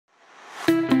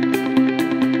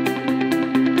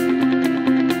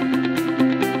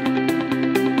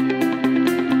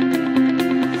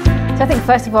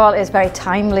First of all, it's very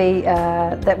timely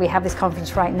that we have this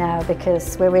conference right now,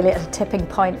 because we're really at a tipping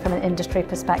point from an industry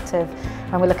perspective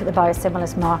when we look at the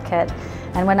biosimilars market.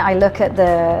 And when I look at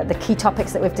the key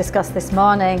topics that we've discussed this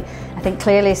morning, I think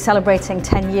clearly celebrating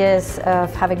 10 years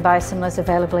of having biosimilars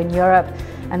available in Europe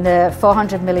and the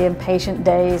 400 million patient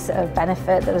days of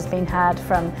benefit that has been had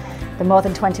from the more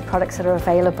than 20 products that are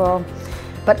available.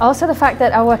 But also the fact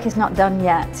that our work is not done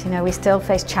yet. You know, we still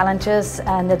face challenges,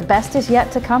 and the best is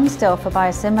yet to come still for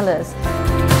biosimilars.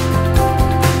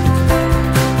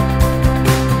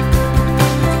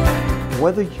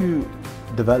 Whether you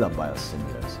develop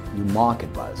biosimilars, you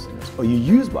market biosimilars, or you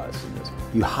use biosimilars,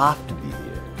 you have to be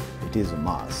here. It is a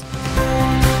must.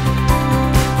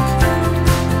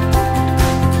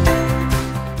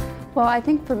 Well, I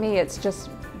think for me it's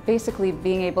just basically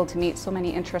being able to meet so many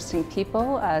interesting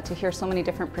people, to hear so many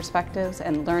different perspectives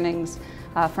and learnings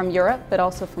from Europe, but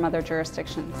also from other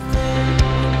jurisdictions.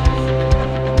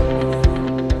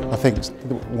 I think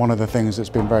one of the things that's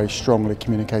been very strongly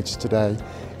communicated today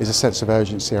is a sense of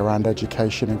urgency around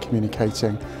education and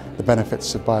communicating the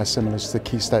benefits of biosimilars to the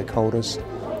key stakeholders.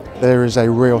 There is a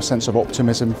real sense of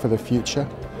optimism for the future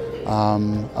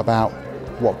about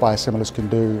what biosimilars can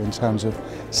do in terms of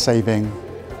saving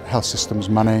health systems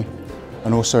money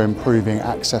and also improving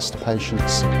access to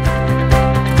patients.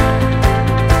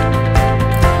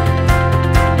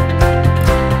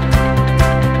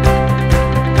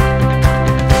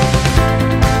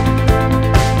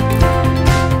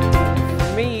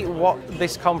 For me, what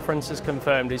this conference has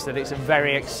confirmed is that it's a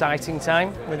very exciting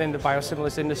time within the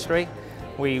biosimilars industry.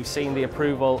 We've seen the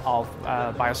approval of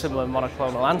biosimilar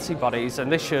monoclonal antibodies,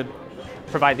 and this should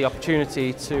provide the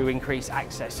opportunity to increase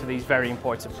access to these very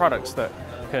important products that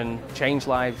can change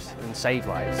lives and save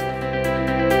lives.